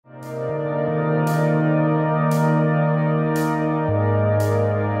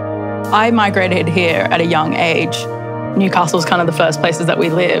I migrated here at a young age. Newcastle's kind of the first places that we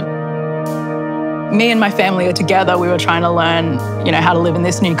lived. Me and my family are together. We were trying to learn, how to live in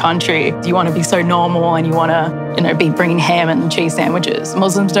this new country. You want to be so normal and you want to, be bringing ham and cheese sandwiches.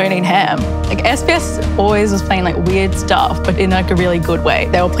 Muslims don't eat ham. SBS always was playing weird stuff, but in a really good way.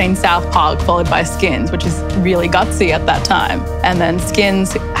 They were playing South Park followed by Skins, which is really gutsy at that time. And then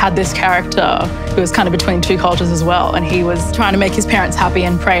Skins had this character who was kind of between two cultures as well. And he was trying to make his parents happy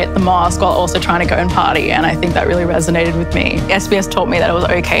and pray at the mosque while also trying to go and party. And I think that really resonated with me. SBS taught me that it was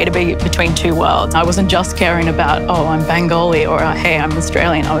okay to be between two worlds. I wasn't just caring about, oh, I'm Bengali or hey, I'm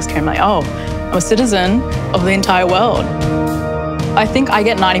Australian. I was caring oh, I'm a citizen of the entire world. I think I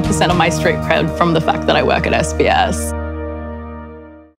get 90% of my street cred from the fact that I work at SBS.